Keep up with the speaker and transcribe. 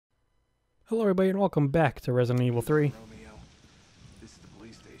Hello everybody and welcome back to Resident Evil 3.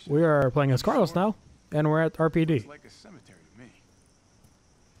 We are playing as Carlos now, and we're at RPD.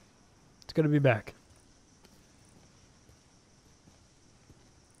 It's good to be back.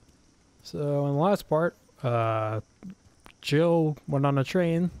 So in the last part, Jill went on a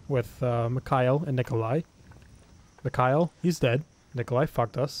train with Mikhail and Nikolai. Mikhail, he's dead. Nikolai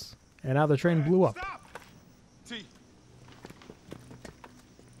fucked us. And now the train blew up.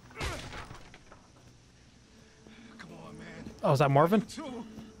 Oh, is that Marvin?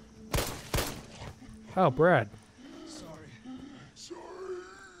 Oh, Brad. Sorry.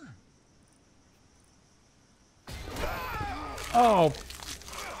 Oh.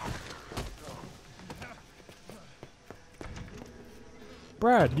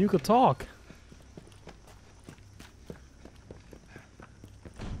 Brad, you could talk.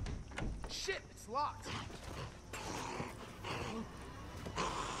 Shit, it's locked.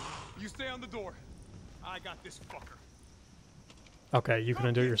 You stay on the door. I got this fucker. Okay, you can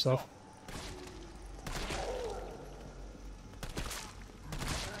undo it yourself.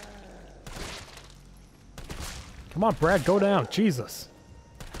 Come on, Brad, go down. Jesus.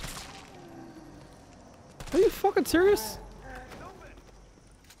 Are you fucking serious?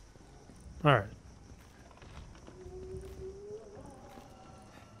 Alright.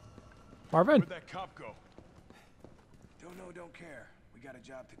 Marvin? Where'd that cop go? Don't know, don't care. We got a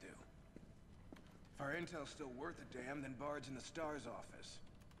job to do. If our intel's still worth a damn, then Bard's in the STAR's office.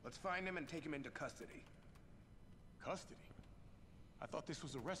 Let's find him and take him into custody. Custody? I thought this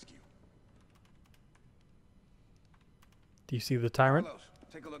was a rescue. Do you see the tyrant? Carlos,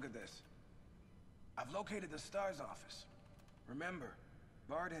 take a look at this. I've located the STAR's office. Remember,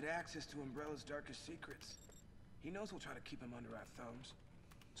 Bard had access to Umbrella's darkest secrets. He knows we'll try to keep him under our thumbs.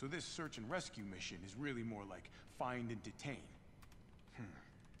 So this search and rescue mission is really more like find and detain.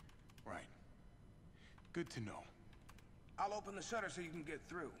 Right. Good to know. I'll open the shutter so you can get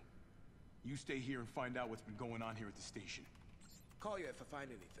through. You stay here and find out what's been going on here at the station. Call you if I find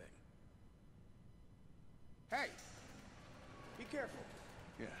anything. Hey! Be careful.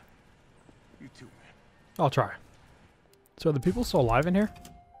 Yeah. You too, man. I'll try. So are the people still alive in here?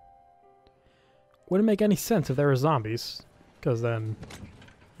 Wouldn't make any sense if they were zombies. Because then,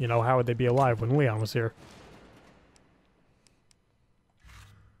 you know, how would they be alive when Leon was here?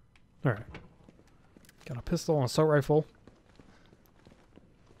 Alright. Got a pistol and assault rifle.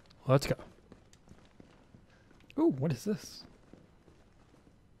 Let's go. Ooh, what is this?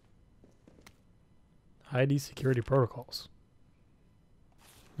 ID security protocols.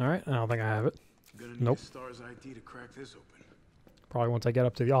 Alright, I don't think I have it. Gonna need Nope. a STAR's ID to crack this open. Probably once I get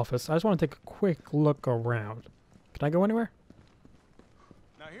up to the office. I just want to take a quick look around. Can I go anywhere?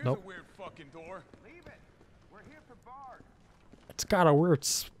 Now here's Nope. a weird fucking door. Leave it. We're here for Bard. It's got a weird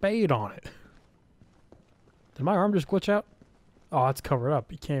spade on it. Did my arm just glitch out? Oh, it's covered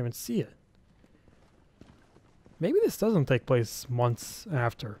up. You can't even see it. Maybe this doesn't take place months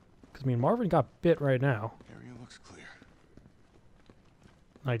after. Because, I mean, Marvin got bit right now. Area looks clear.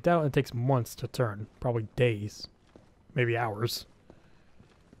 I doubt it takes months to turn. Probably days. Maybe hours.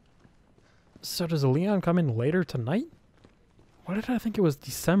 So does Leon come in later tonight? Why did I think it was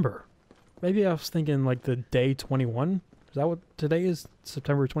December? Maybe I was thinking like the day 21? Is that what today is?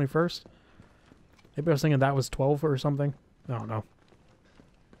 September 21st? Maybe I was thinking that was 12 or something. I don't know.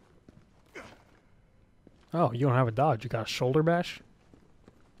 Oh, you don't have a dodge. You got a shoulder bash?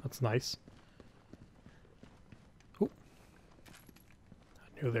 That's nice. Ooh.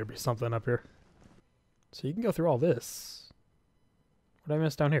 I knew there'd be something up here. So you can go through all this. What did I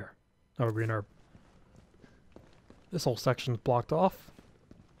miss down here? Oh, green herb. This whole section's blocked off.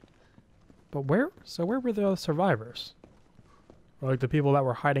 But where? So where were the survivors? Or like the people that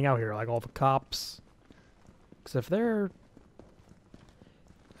were hiding out here, like all the cops. Because if they're...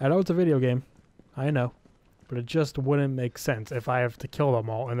 I know it's a video game. I know. But it just wouldn't make sense if I have to kill them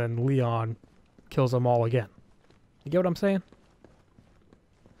all and then Leon kills them all again. You get what I'm saying?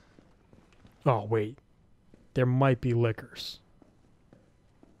 Oh, wait. There might be lickers.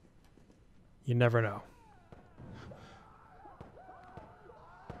 You never know.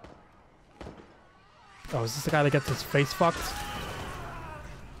 Oh, is this the guy that gets his face fucked?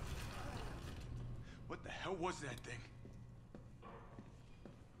 What the hell was that thing?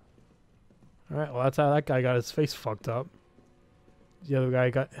 Alright, well that's how that guy got his face fucked up. The other guy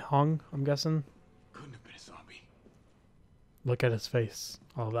got hung, I'm guessing. Couldn't have been a zombie. Look at his face.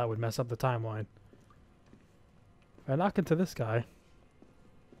 Oh, that would mess up the timeline. If I knock into this guy...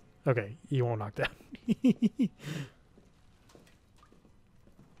 Okay, he won't knock down.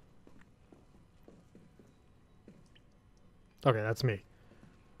 Okay, that's me.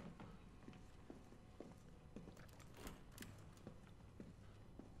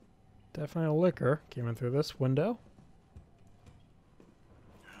 Definitely liquor. Came in through this window.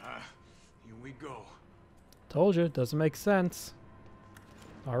 Here we go. Told you, it doesn't make sense.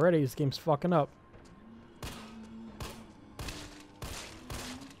 Already, this game's fucking up.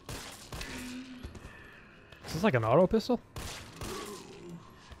 Is this like an auto pistol?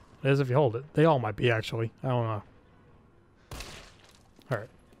 It is if you hold it. They all might be, actually. I don't know. Alright.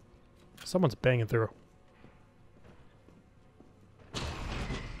 Someone's banging through.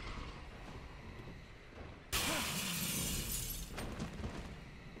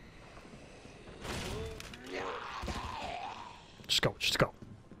 Just go, just go.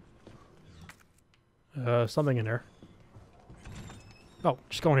 Something in there. Oh,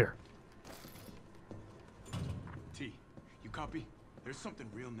 just go in here. T, you copy? There's something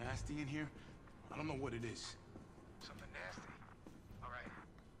real nasty in here. I don't know what it is. Something nasty. All right.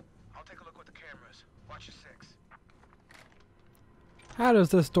 I'll take a look with the cameras. Watch your six. How does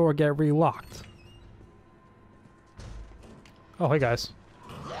this door get relocked? Oh, hey guys.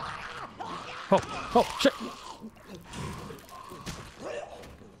 Oh, shit!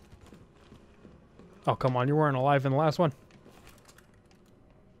 Oh, come on, you weren't alive in the last one.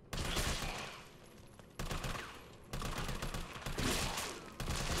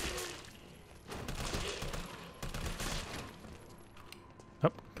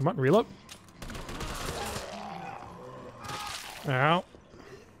 Oh, come on, reload. Ow.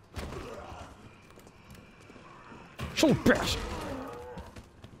 Shoulder bash.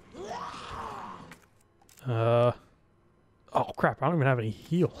 Oh crap, I don't even have any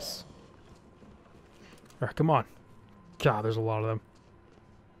heals. Alright, come on. God, there's a lot of them.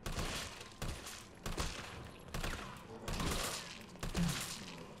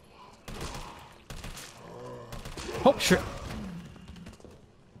 Oh shit.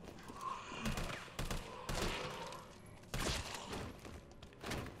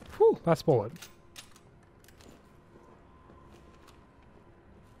 Whew, last bullet.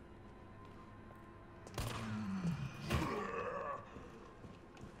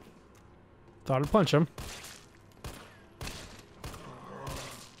 Thought I'd punch him.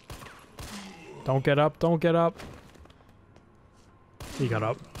 Don't get up, don't get up. He got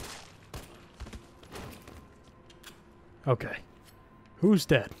up. Okay. Who's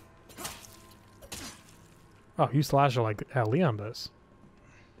dead? Oh, you slash her like how Leon does.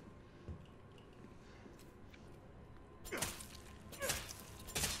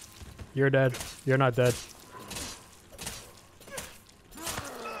 You're dead. You're not dead.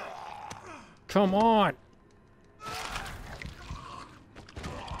 Come on!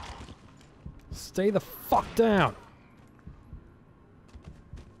 Stay the fuck down!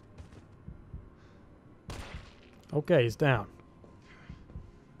 Okay, he's down.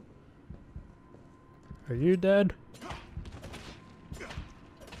 Are you dead?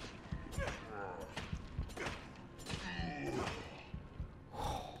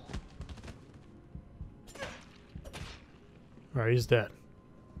 Alright, he's dead.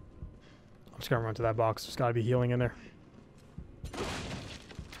 I'm just gonna run to that box. There's gotta be healing in there.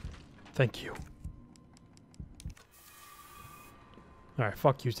 Thank you. Alright,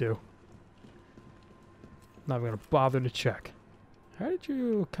 fuck you too. Not even gonna bother to check. How did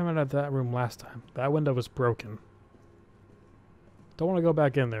you come out of that room last time? That window was broken. Don't want to go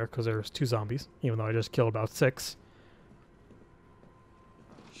back in there because there's 2 zombies, even though I just killed about 6.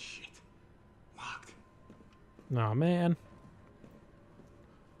 Shit. Locked. Aw, man.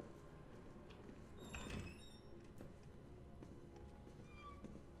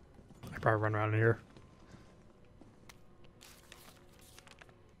 I probably run around in here.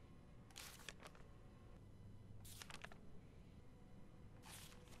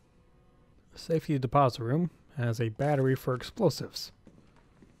 Safety deposit room has a battery for explosives.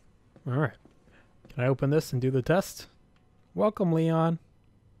 Alright. Can I open this and do the test? Welcome, Leon.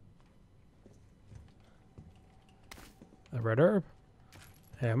 A red herb.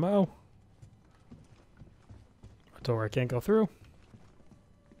 Ammo. A door I can't go through.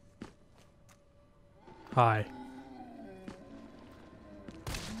 Hi.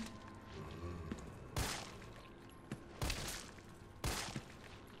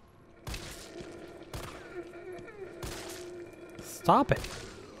 Stop it.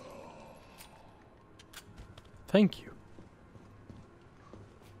 Thank you.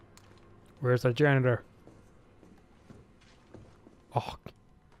 Where's the janitor? Oh.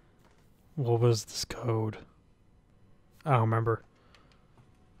 What was this code? I don't remember.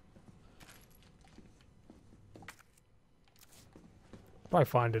 Probably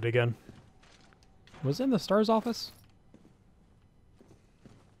find it again. Was it in the STARS office?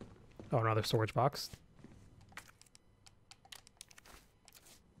 Oh, another storage box.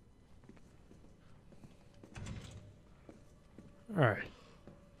 Alright.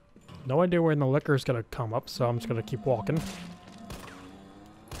 No idea when the liquor's gonna come up, so I'm just gonna keep walking.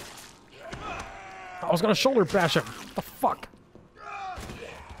 I was gonna shoulder bash him! What the fuck?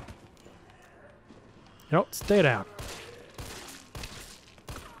 You know, stay down.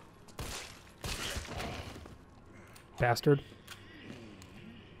 Bastard.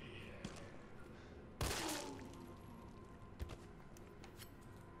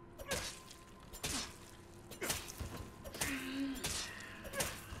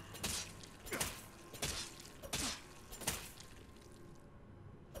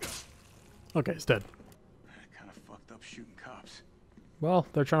 Okay, he's dead. Kind of fucked up shooting cops. Well,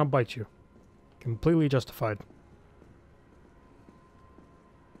 they're trying to bite you. Completely justified.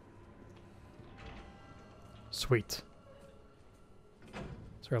 Sweet.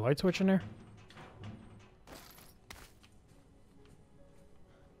 Is there a light switch in there?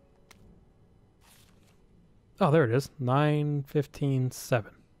 Oh, there it is. 9:15:7.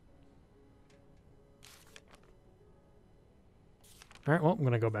 Alright, well, I'm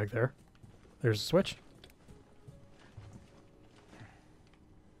gonna go back there. There's a switch.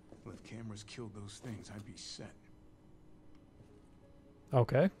 Well, if cameras killed those things, I'd be set.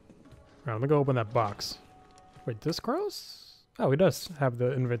 Okay. Alright, let me go open that box. Wait, this Carlos? Oh, he does have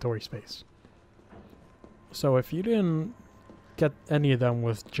the inventory space. So if you didn't get any of them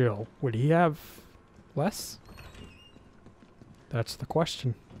with Jill, would he have less? That's the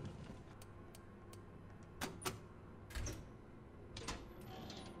question.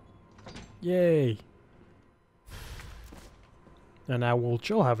 Yay! And now will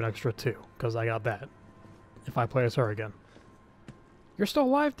Jill have an extra 2, because I got that. If I play as her again. You're still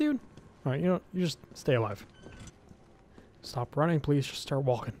alive, dude? Alright, you know, you just stay alive. Stop running, please. Just start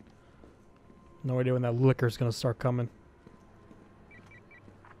walking. No idea when that liquor's gonna start coming.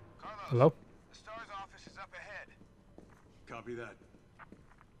 Carlos, Hello? the STARS office is up ahead. Copy that.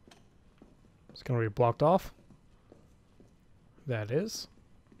 It's gonna be blocked off. That is.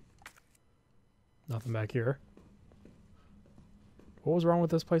 Nothing back here. What was wrong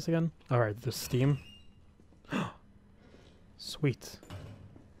with this place again? Alright, the steam. Sweet.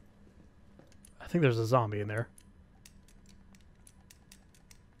 I think there's a zombie in there.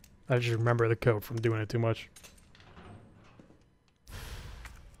 I just remember the code from doing it too much.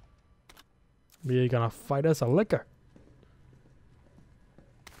 We're gonna fight us a liquor.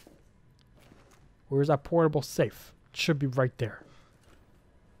 Where's that portable safe? It should be right there.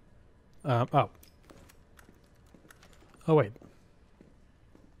 Oh. Oh, wait.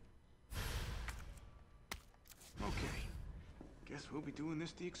 Okay. Guess we'll be doing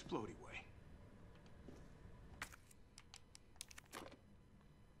this the explodey way.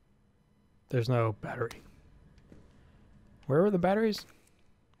 There's no battery. Where are the batteries?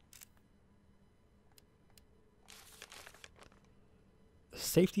 The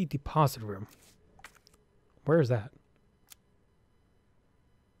safety deposit room. Where is that?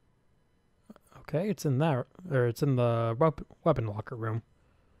 Okay, it's in there. Or it's in the weapon locker room.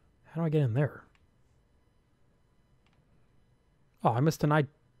 How do I get in there? Oh, I missed an ID.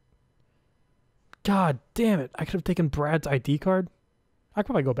 God damn it. I could have taken Brad's ID card. I could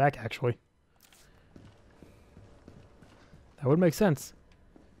probably go back, actually. That would make sense.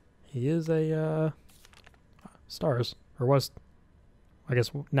 He is a, STARS. Or was. I guess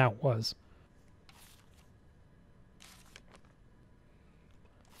now was.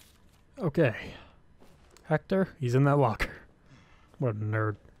 Okay. Hector, he's in that locker. What a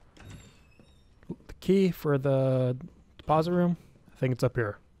nerd. The key for the deposit room? I think it's up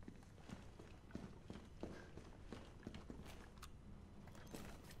here.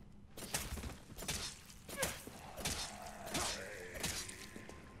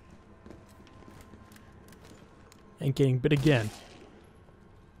 Ain't getting bit again.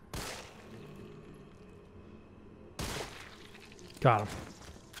 Got him.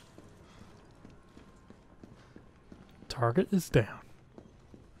 Target is down.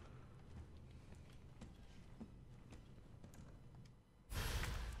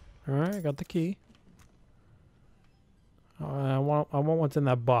 Alright, I got the key. I want what's in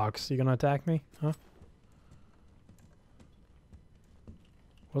that box. You gonna attack me? Huh?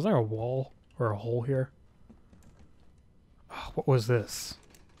 Was there a wall or a hole here? Oh, what was this?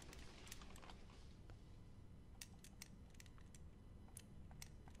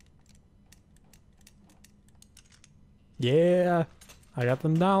 Yeah, I got the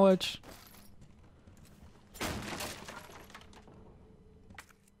knowledge.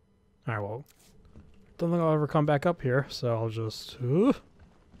 Alright, well, don't think I'll ever come back up here, so I'll just...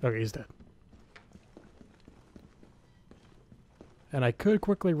 Okay, he's dead. And I could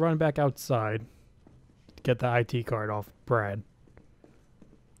quickly run back outside to get the IT card off Brad.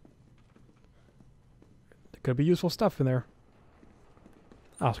 Could be useful stuff in there.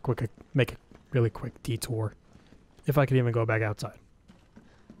 I'll make a really quick detour. If I can even go back outside.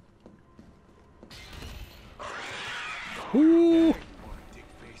 Ooh!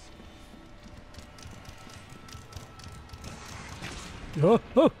 Oh,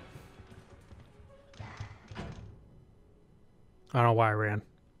 oh! I don't know why I ran.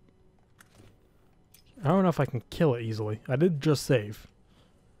 I don't know if I can kill it easily. I did just save.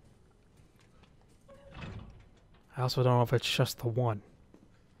 I also don't know if it's just the one.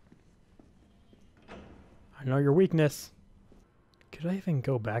 I know your weakness. Could I even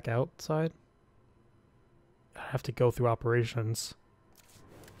go back outside? I have to go through operations.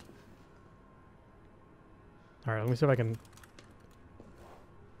 Alright, let me see if I can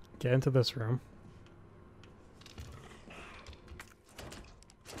get into this room.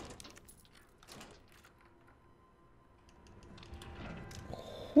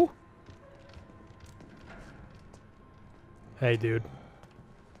 Whew. Hey, dude.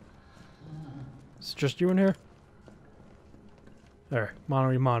 Is it just you in here? There, mano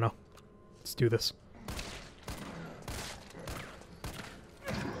y mano. Let's do this.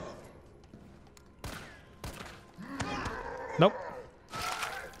 Nope.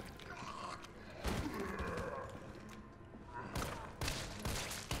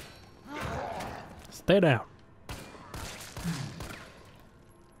 Stay down.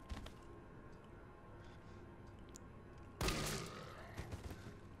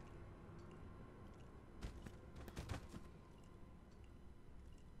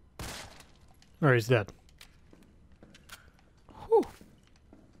 Or he's dead. Whew.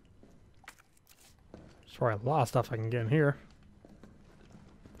 There's probably a lot of stuff I can get in here.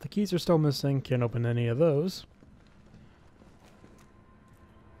 The keys are still missing. Can't open any of those.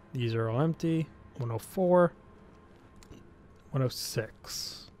 These are all empty. 104,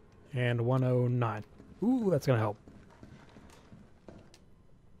 106, and 109. Ooh, that's gonna help.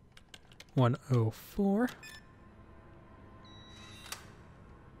 104.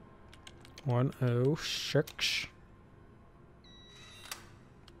 106.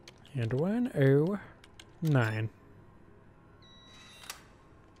 And 109.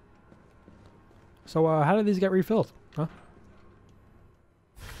 So, how do these get refilled? Huh?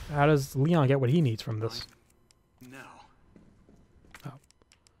 How does Leon get what he needs from this? No. Oh.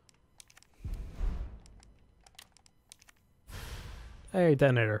 Hey,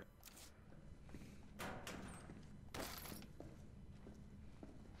 detonator.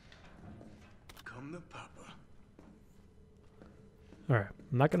 Come the papa. Alright,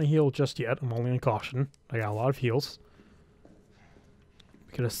 I'm not going to heal just yet. I'm only on caution. I got a lot of heals.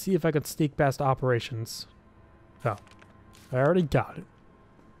 I'm going to see if I can sneak past operations. Oh, I already got it.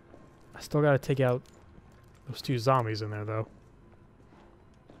 I still got to take out those two zombies in there, though.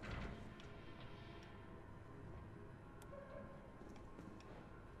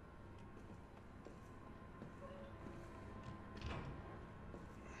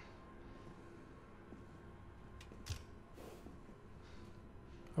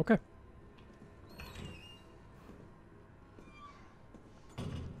 Okay.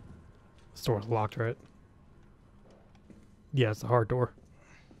 This door's locked, right? Yeah, it's a hard door.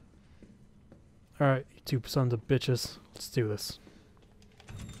 Alright, you two sons of bitches. Let's do this.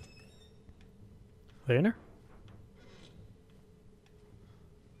 Are they in there?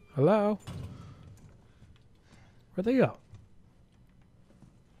 Hello? Where'd they go?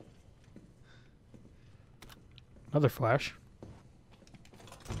 Another flash.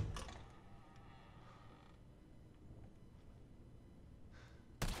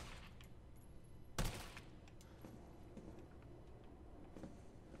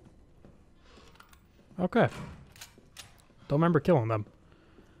 Okay. Don't remember killing them.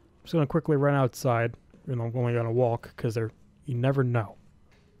 I'm just gonna quickly run outside. You know, I'm only gonna walk because they're. You never know.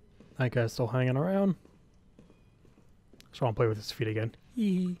 That guy's still hanging around. Just want to play with his feet again.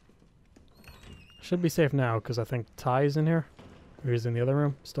 Yee. Should be safe now because I think Ty's in here. Or he's in the other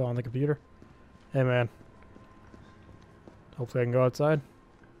room, still on the computer. Hey man. Hopefully I can go outside.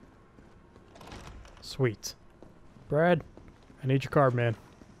 Sweet. Brad, I need your card, man.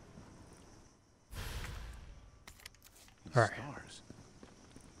 All right. Stars.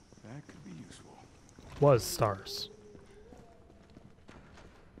 That could be useful. Was stars.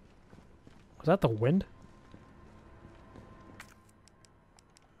 Was that the wind?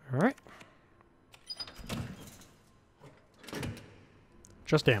 All right.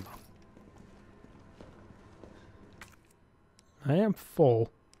 Just ammo. I am full,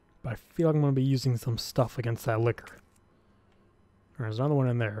 but I feel like I'm going to be using some stuff against that liquor. There's another one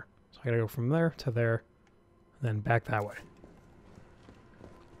in there. So I gotta go from there to there, and then back that way.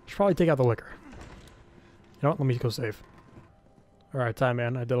 Should probably take out the liquor. know what? Let me go save. Alright, time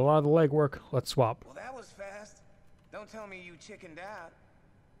man. I did a lot of the legwork. Let's swap. Well, that was fast. Don't tell me you chickened out.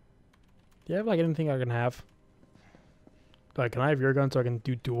 Do you have like anything I can have? Like, can I have your gun so I can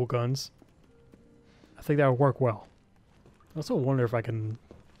do dual guns? I think that would work well. I also wonder if I can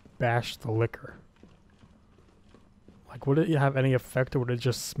bash the liquor. Like, would it have any effect or would it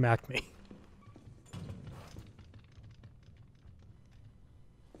just smack me?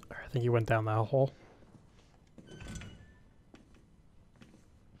 I think he went down that hole.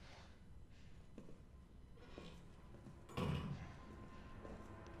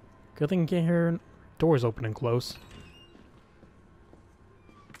 Good thing you can't hear doors open and close.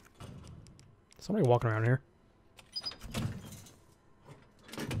 Somebody walking around here.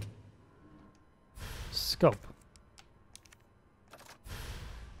 Scope.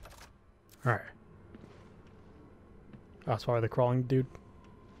 Alright. Oh, that's probably the crawling dude.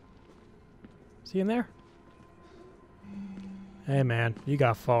 Is he in there? Hey man, you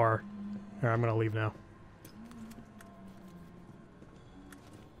got far. Alright, I'm gonna leave now.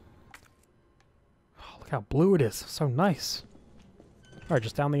 Oh, look how blue it is. So nice. Alright,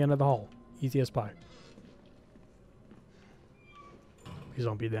 just down the end of the hall. Easy as pie. Please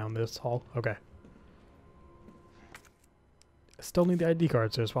don't be down this hall. Okay. I still need the ID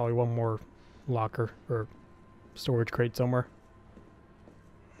card, so there's probably one more locker or storage crate somewhere.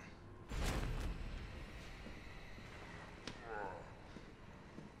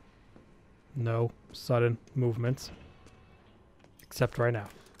 No sudden movements. Except right now.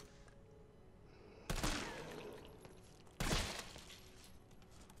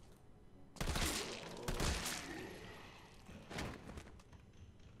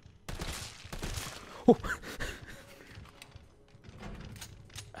 Oh.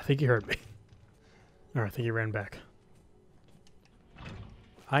 I think he heard me. Or I think he ran back.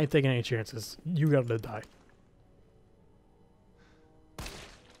 I ain't taking any chances. You got to die. I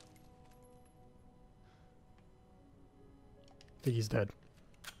think he's dead.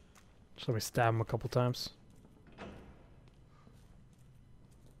 Just let me stab him a couple times.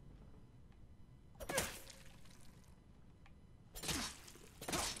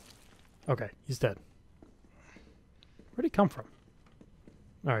 Okay, he's dead. Where'd he come from?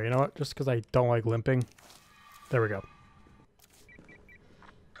 Alright, you know what? Just because I don't like limping. There we go.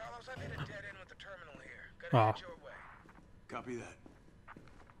 Carlos, I've hit a dead end with the terminal here. Gotta head your way. Copy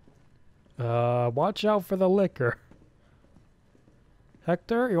that. Watch out for the liquor.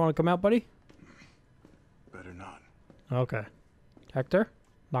 Hector, you want to come out, buddy? Better not. Okay. Hector?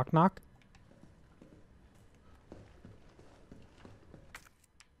 Knock knock?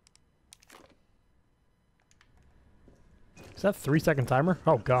 Is that 3-second timer?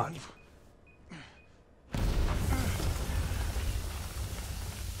 Oh god.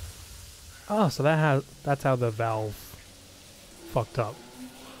 Oh, so that's how the valve fucked up.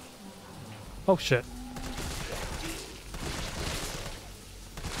 Oh shit.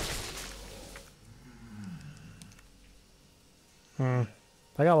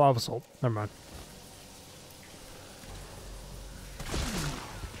 I got lava salt. Never mind.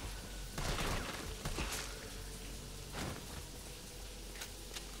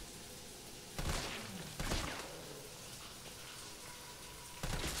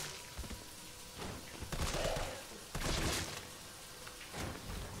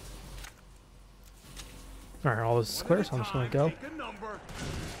 Alright, all this is clear, so I'm just gonna go. Take a number.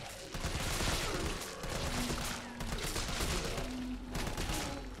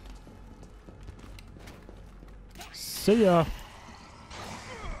 See ya.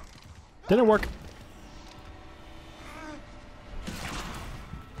 Didn't work.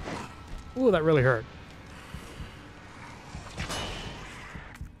 Ooh, that really hurt.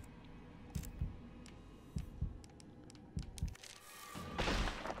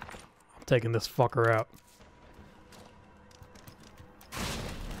 I'm taking this fucker out.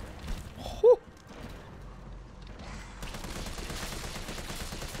 Whew.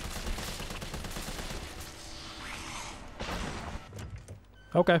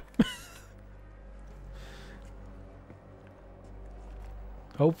 Okay.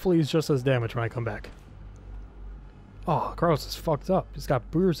 Hopefully he's just as damaged when I come back. Oh, Carlos is fucked up. He's got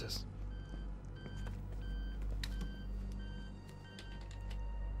bruises.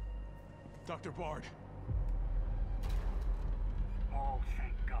 Dr. Bard. Oh,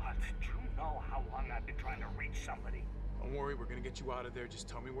 thank God. Do you know how long I've been trying to reach somebody? Don't worry, we're gonna get you out of there. Just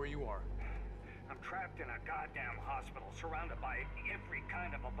tell me where you are. I'm trapped in a goddamn hospital, surrounded by every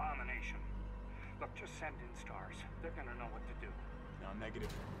kind of abomination. Look, just send in stars. They're gonna know what to do. No,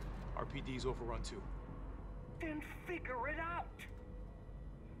 negative. RPD's overrun too. Then figure it out.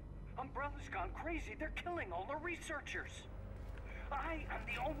 Umbrella's gone crazy. They're killing all the researchers. I am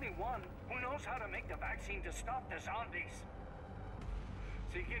the only one who knows how to make the vaccine to stop the zombies.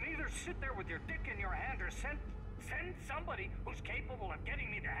 So you can either sit there with your dick in your hand or send somebody who's capable of getting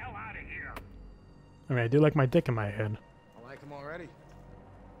me the hell out of here. I mean, I do like my dick in my head. I like him already.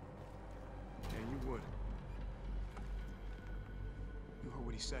 Yeah, you would. You heard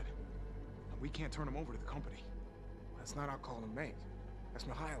what he said. We can't turn him over to the company. That's not our call to make. That's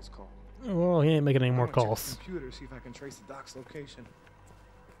Mikhail's call. Well, he ain't making any more I'm gonna check calls. the computer, see if I can trace the doc's location.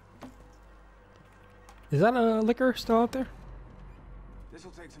 Is that a liquor still out there? This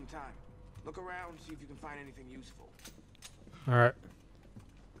will take some time. Look around, see if you can find anything useful. Alright.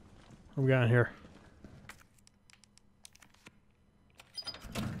 What we got in here?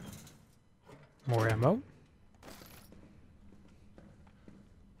 More ammo.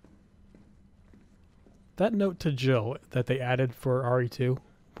 That note to Jill that they added for RE2,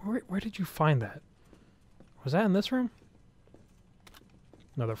 where did you find that? Was that in this room?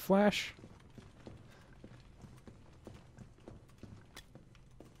 Another flash.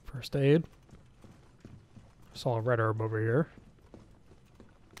 First aid. Saw a red herb over here.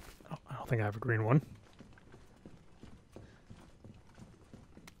 Oh, I don't think I have a green one.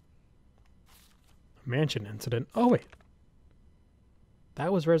 Mansion incident. Oh, wait.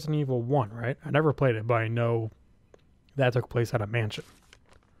 That was Resident Evil 1, right? I never played it, but I know that took place at a mansion.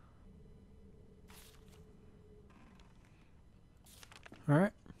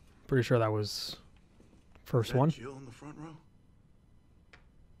 Alright. Pretty sure that was first one. Jill in the front row?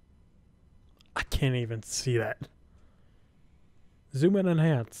 I can't even see that. Zoom in and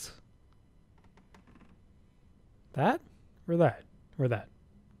enhance. That? Or that? Or that?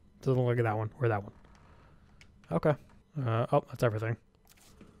 Doesn't look at that one. Or that one. Okay. Oh, that's everything.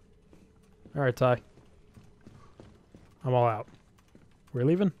 Alright, Ty. I'm all out. We're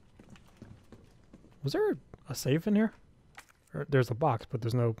leaving? Was there a safe in here? Or, there's a box, but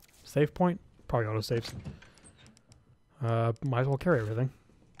there's no save point? Probably auto saves. Might as well carry everything.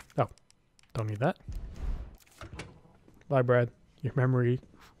 Oh. Don't need that. Bye, Brad. Your memory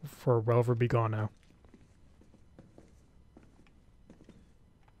will ever be gone now.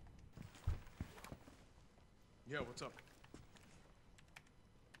 Yeah, what's up?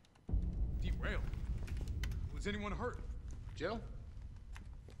 Derailed. Was anyone hurt? Jill?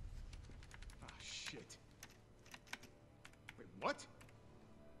 Ah, shit. Wait, what?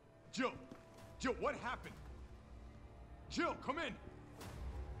 Jill! Jill, what happened? Jill, come in!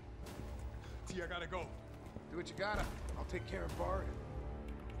 T, I gotta go. Do what you gotta. I'll take care of Bard.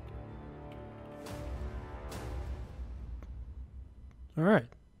 Alright.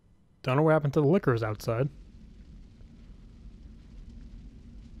 Don't know what happened to the liquors outside.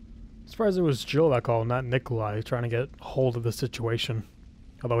 As far as it was Jill that called, not Nikolai, trying to get hold of the situation.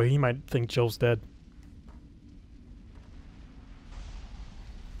 Although he might think Jill's dead.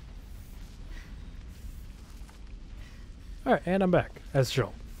 Alright, and I'm back as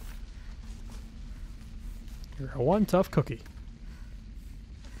Jill. You're a one tough cookie.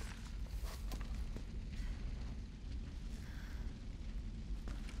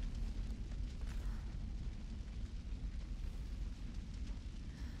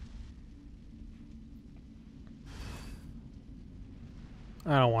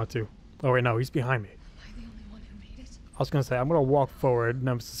 I don't want to. Oh wait, no, he's behind me. Am I the only one who made it? I was gonna say, I'm gonna walk forward and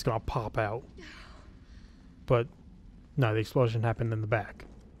Nemesis is gonna pop out. But, no, the explosion happened in the back.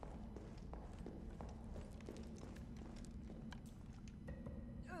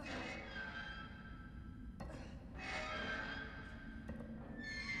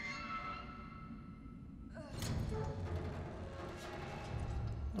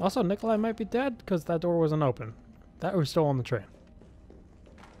 Also, Nikolai might be dead because that door wasn't open. That was still on the train.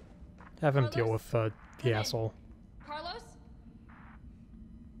 Have him deal with the asshole. Carlos?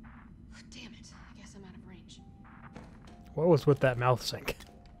 Damn it. I guess I'm out of range. What was with that mouth sync?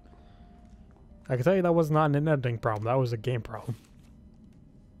 I can tell you that was not an editing problem. That was a game problem.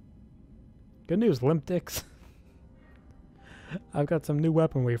 Good news, limp dicks. I've got some new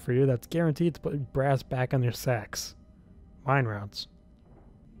weaponry for you that's guaranteed to put brass back on your sacks. Mine rounds.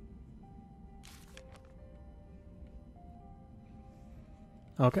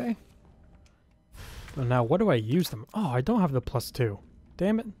 Okay. But now, what do I use them? Oh, I don't have the +2.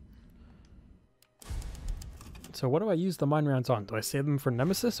 Damn it. So what do I use the mine rounds on? Do I save them for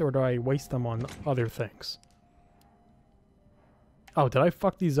Nemesis, or do I waste them on other things? Oh, did I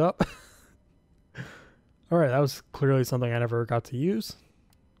fuck these up? Alright, that was clearly something I never got to use.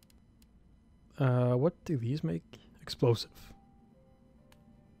 What do these make? Explosive.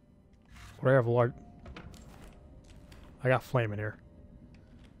 What do I have large? I got flame in here.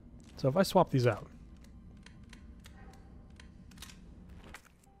 So if I swap these out.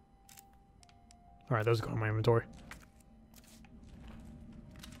 Alright, those go in my inventory.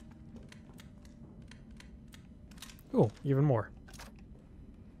 Cool, even more.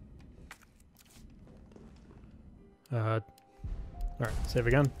 Alright, save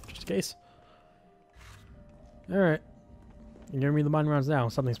again, just in case. Alright. You give me the mine rounds now,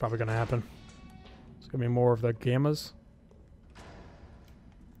 something's probably gonna happen. It's gonna be more of the gammas.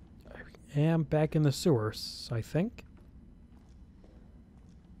 I am back in the sewers, I think.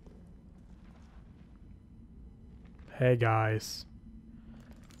 Hey guys.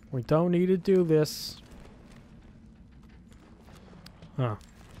 We don't need to do this. Huh.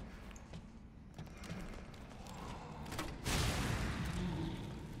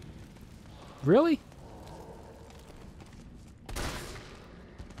 Really?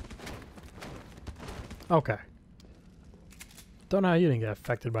 Okay. Don't know how you didn't get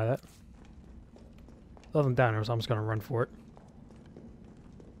affected by that. Nothing down here, so I'm just gonna run for it.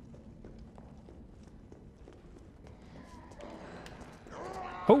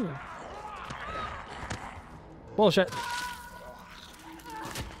 Oh! Bullshit!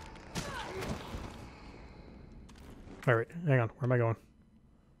 Alright, hang on. Where am I going?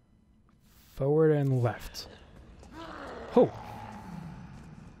 Forward and left. Oh!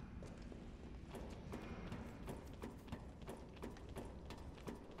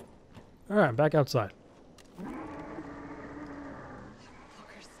 Alright, back outside.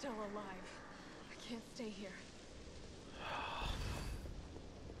 Fucker's still alive. I can't stay here.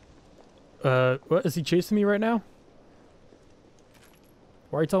 What? Is he chasing me right now?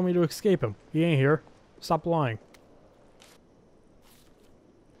 Why are you telling me to escape him? He ain't here. Stop lying.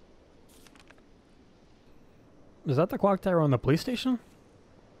 Is that the clock tower on the police station?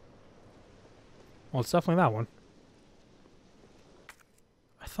 Well, it's definitely that one.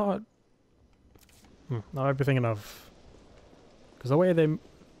 I thought... I might be thinking of... Because the way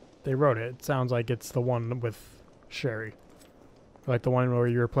they wrote it, it sounds like it's the one with Sherry. Like the one where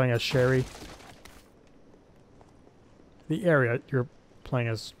you're playing as Sherry. The area you're playing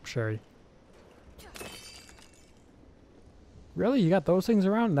as Sherry. Really? You got those things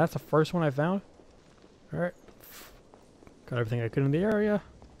around? And that's the first one I found? Alright. Got everything I could in the area.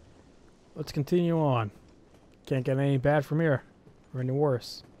 Let's continue on. Can't get any bad from here. Or any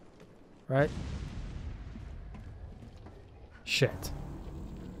worse. Right? Shit.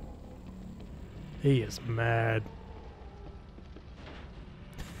 He is mad.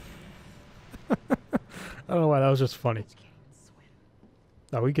 I don't know why, that was just funny.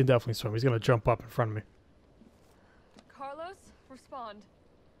 No, we can definitely swim. He's gonna jump up in front of me. Carlos, respond.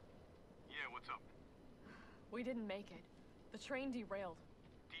 Yeah, what's up? We didn't make it. The train derailed.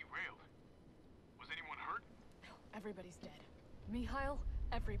 Derailed? Was anyone hurt? Everybody's dead. Mikhail,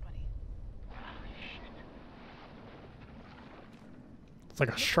 everybody. It's like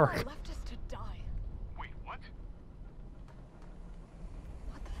a shark. Mikhail left us to die. Wait, what?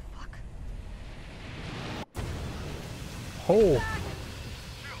 What the fuck? Oh.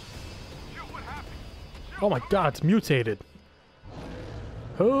 Jill, what happened? Oh my god, it's mutated.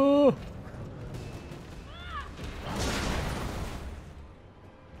 Oh.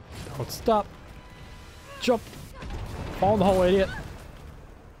 Don't stop. Jump. Fall in the hole, idiot.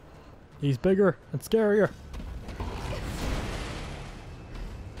 He's bigger and scarier.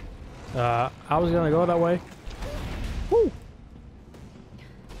 I was gonna go that way. Woo!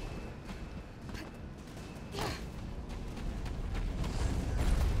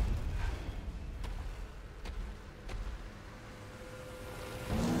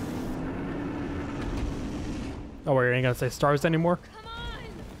 Oh, wait, you ain't gonna say stars anymore? Come on!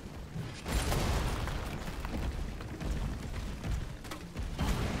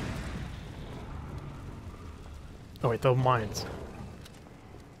 Oh wait, those mines.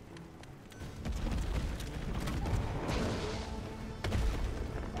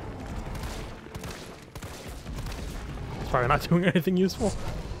 It's probably not doing anything useful.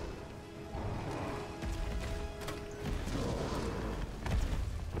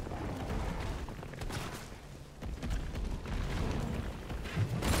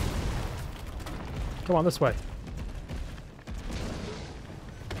 Come on, this way.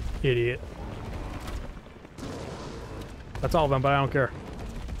 Idiot. That's all of them, but I don't care.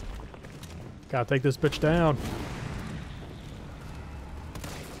 Gotta take this bitch down.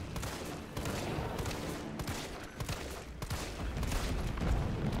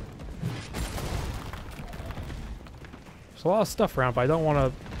 There's a lot of stuff around, but I don't want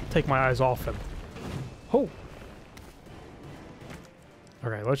to take my eyes off him. Oh!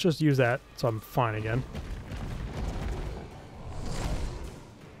 Okay, let's just use that so I'm fine again.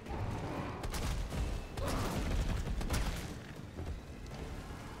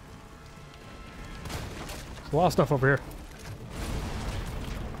 A lot of stuff over here.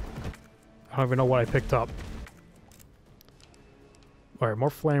 I don't even know what I picked up. Alright, more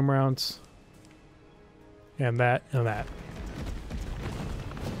flame rounds. And that, and that.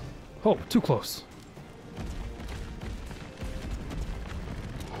 Oh, too close.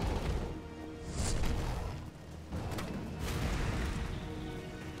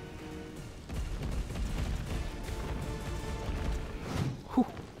 Whew.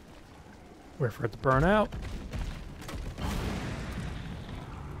 Wait for it to burn out.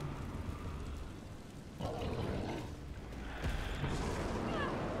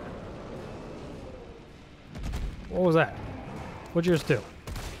 What was that? What'd you just do?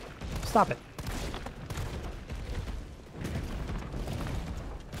 Stop it.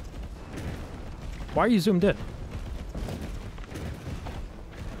 Why are you zoomed in?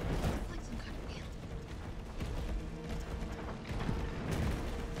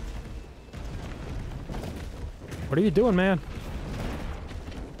 What are you doing, man?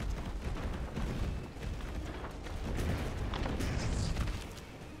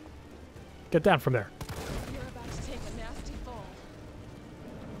 Get down from there. You're about to take a nasty fall.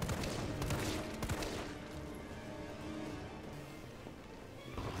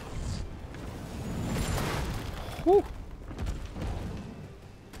 Whew.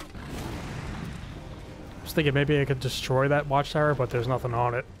 I was thinking maybe I could destroy that watchtower, but there's nothing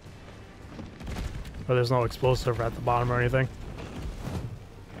on it. Or there's no explosive at the bottom or anything.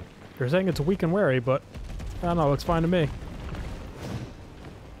 You're saying it's weak and wary, but I don't know, it looks fine to me.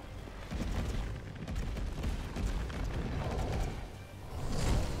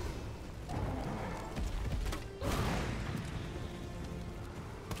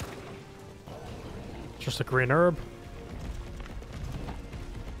 Just a green herb.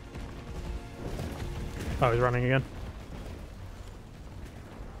 Oh, he's running again.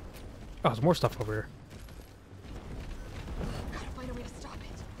 Oh, there's more stuff over here. Gotta find a way to stop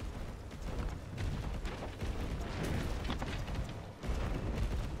it.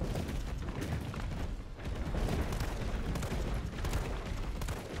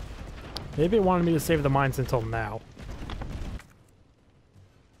 Maybe it wanted me to save the mines until now.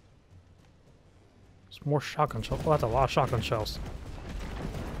 There's more shotgun shells. Oh, that's a lot of shotgun shells.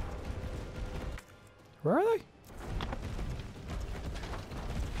 Where are they?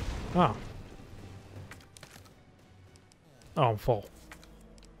 Oh. Oh, I'm full.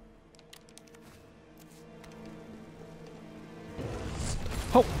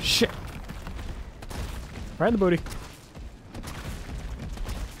 Oh, shit. Right in the booty.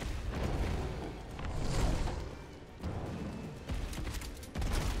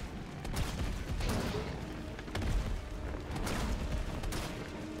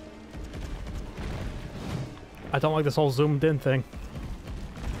 I don't like this whole zoomed in thing.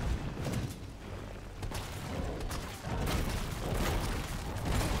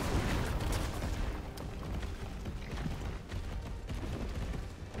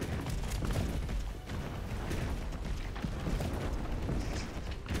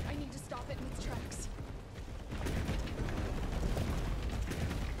 I need to stop it in its tracks.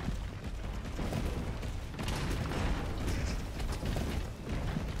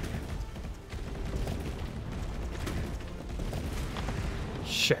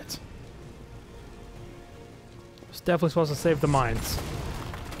 Shit. It's definitely supposed to save the mines.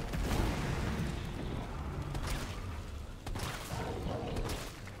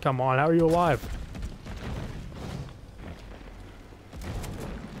 Come on, how are you alive?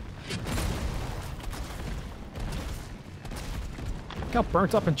 Look how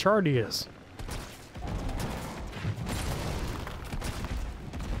burnt up and charred he is.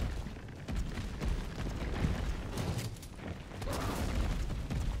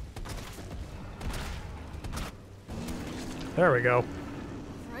 There we go.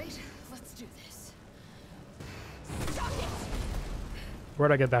 Right? Let's do this. Stop it!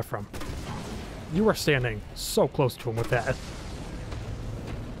 Where'd I get that from? You were standing so close to him with that.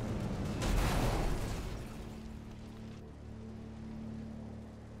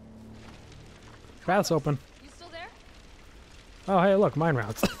 Path's open. You still there? Oh, hey, look, mine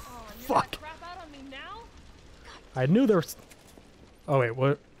rounds. Oh, and you're Fuck. gonna crap out on me now? I knew there was... Oh, wait,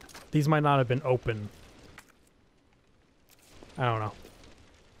 what? These might not have been open. I don't know.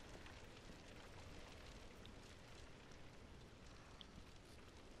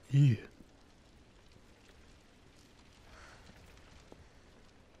 Yeah.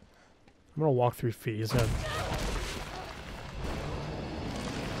 I'm gonna walk through fees.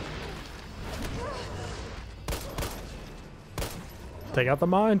 Take out the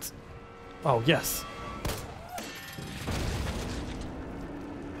mines. Oh, yes.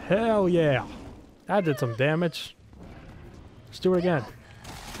 Hell yeah. That did some damage. Let's do it again.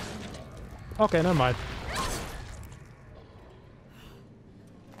 Okay, never mind.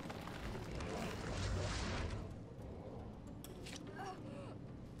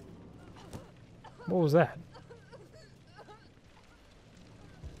 What was that?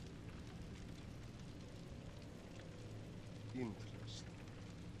 Interesting.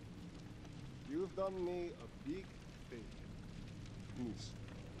 You've done me a big favor, Miss.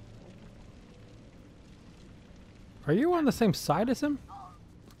 Are you on the same side as him?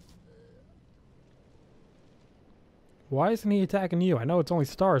 Why isn't he attacking you? I know it's only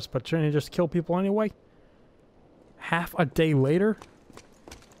stars, but shouldn't he just kill people anyway? Half a day later?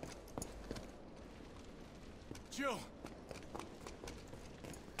 Jill!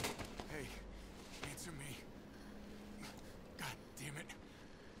 Hey, answer me. God damn it.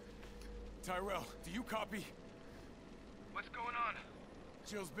 Tyrell, do you copy? What's going on?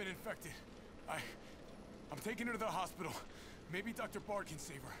 Jill's been infected. I'm taking her to the hospital. Maybe Dr. Bard can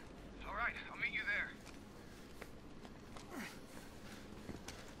save her. All right, I'll meet you there.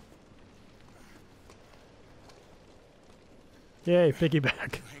 Yay,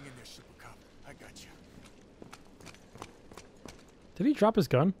 piggyback. Hang in there, Super Cop. I got you. Did he drop his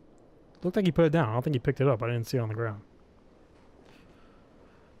gun? Looked like he put it down. I don't think he picked it up. I didn't see it on the ground.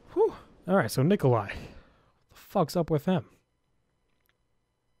 Whew. Alright, so Nikolai. What the fuck's up with him?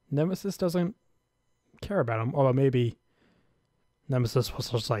 Nemesis doesn't care about him. Although maybe Nemesis was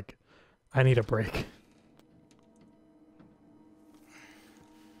just like, I need a break.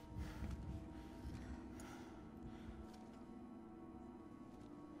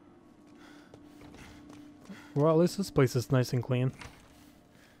 Well, at least this place is nice and clean.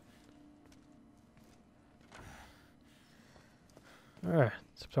 Alright,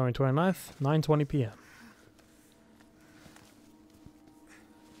 September 29th, 9:20 p.m.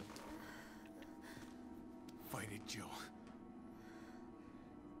 Fight it, Jill.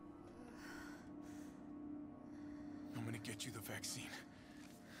 I'm gonna get you the vaccine.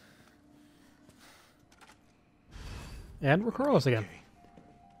 And we're Carlos again. Okay.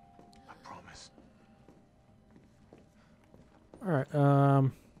 I promise.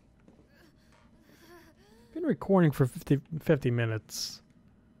 Alright, been recording for 50 minutes.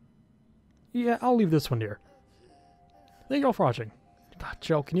 Yeah, I'll leave this one here. Thank you all for watching. God,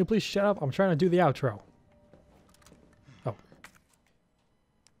 Joe, can you please shut up? I'm trying to do the outro. Oh.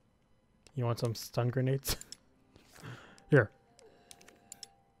 You want some stun grenades? Here.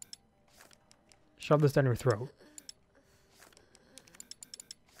 Shove this down your throat.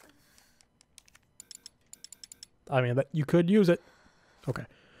 I mean, that you could use it. Okay.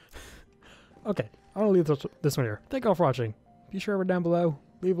 Okay, I'm gonna leave this one here. Thank you all for watching. Be sure to down below,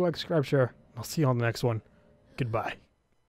 leave a like, subscribe, share. I'll see you on the next one. Goodbye.